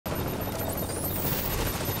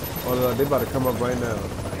Oh no, they about to come up right now.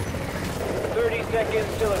 30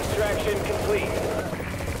 seconds till extraction complete.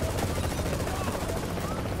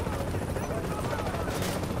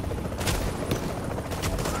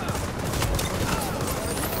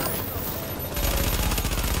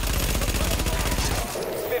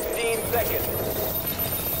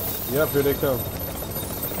 Yep, here they come.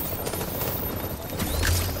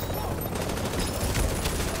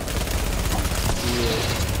 Yeah.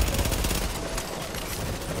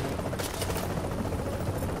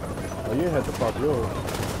 Oh, you had to pop yours.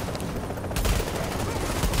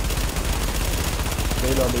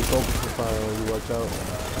 They know they focus the fire when you watch out.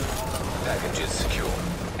 Package is secure.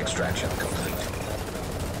 Extraction complete.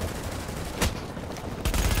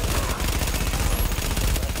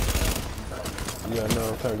 Yeah, no,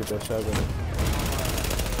 I'm trying to get that shotgun.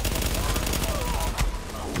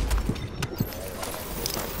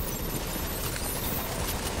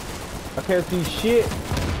 I can't see shit.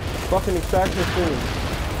 Fucking extraction thing.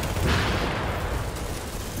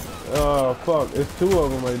 Oh, fuck. It's two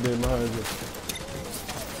of them right there behind you.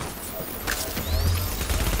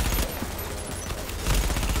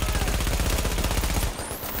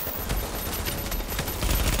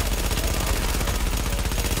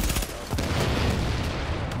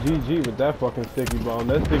 GG with that fucking sticky bomb.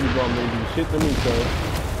 That sticky bomb made you shit to me, cuz.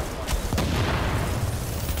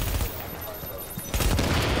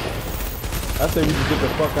 I say we should get the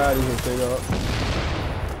fuck out of here, straight up.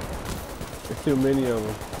 There's too many of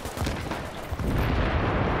them.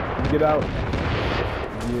 Get out.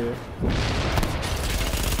 Yeah.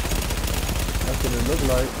 That's what it look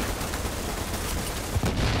like.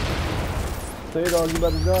 Say it all, you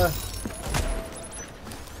about to die.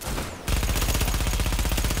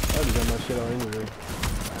 I already got my shit out anyway.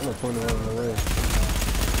 I'm gonna point it out in the way.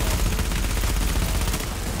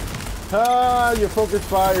 Ah, your focus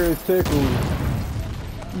fire is tickled.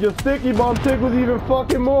 Your sticky bomb tickles even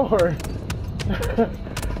fucking more.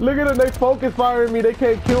 Look at them, they focus firing me. They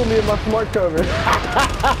can't kill me in my smart cover.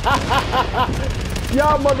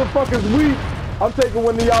 Y'all motherfuckers weak. I'm taking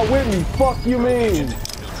one of y'all with me. Fuck you mean?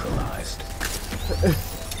 Neutralized.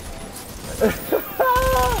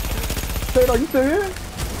 Say, are you still here?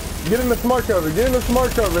 Get in the smart cover. Get in the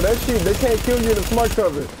smart cover. That shit, they can't kill you in the smart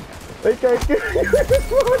cover. They can't kill you in the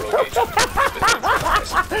smart cover.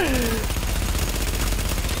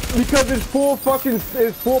 Because it's full fucking,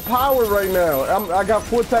 it's full power right now. I got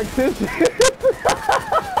full tactician.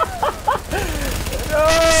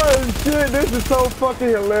 Oh shit, this is so fucking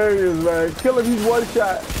hilarious, man. Kill him, he's one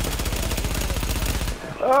shot.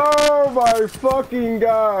 Oh my fucking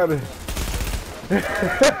god.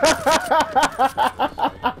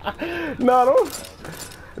 No,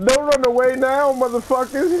 don't run away now,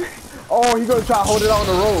 motherfuckers. Oh, he gonna try to hold it on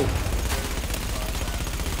the rope.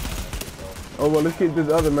 Oh well, let's get this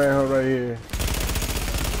other man right here.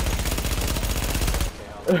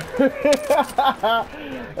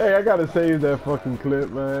 Hey, I gotta save that fucking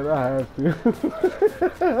clip, man. I have to.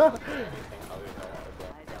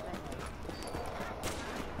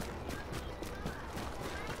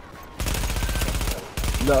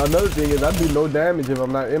 Now, another thing is I do no damage if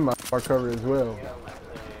I'm not in my car cover as well.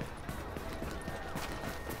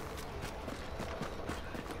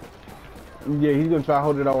 Yeah, he's gonna try to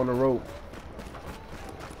hold it out on the rope.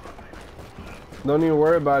 Don't even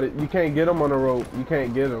worry about it. You can't get him on the rope. You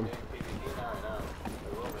can't get him.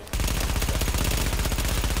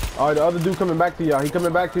 Alright, the other dude coming back to y'all. He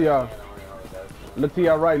coming back to y'all. Look to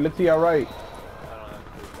y'all right. Look to y'all right.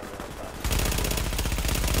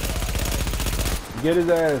 Get his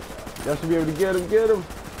ass. Y'all should be able to get him. Get him.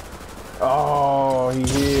 Oh, he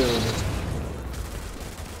healed.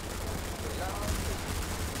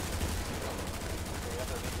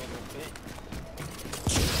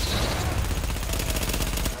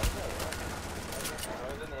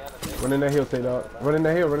 Run in that hill, say dog. Run in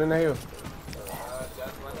that hill, run in that hill.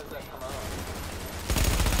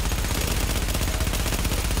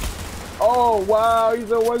 Oh wow,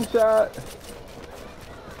 he's a one shot.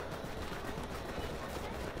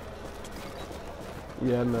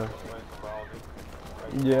 Yeah, I know.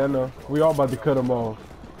 Yeah, I know. We all about to cut him off.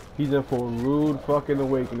 He's in for a rude fucking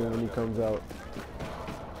awakening when he comes out.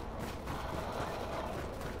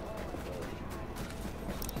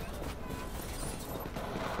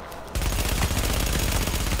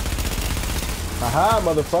 Aha,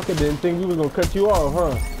 motherfucker, didn't think we was gonna cut you off,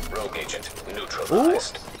 huh? Rogue agent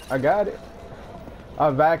neutralized. Ooh, I got it. I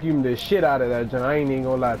vacuumed the shit out of that joint. I ain't even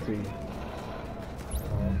gonna lie to you.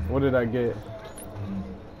 What did I get?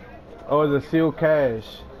 Oh, it's a sealed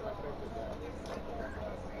cache.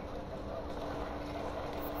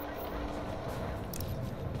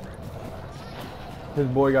 His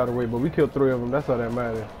boy got away, but we killed 3 of them. That's all that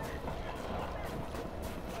matters.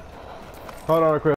 Hold on, Chris.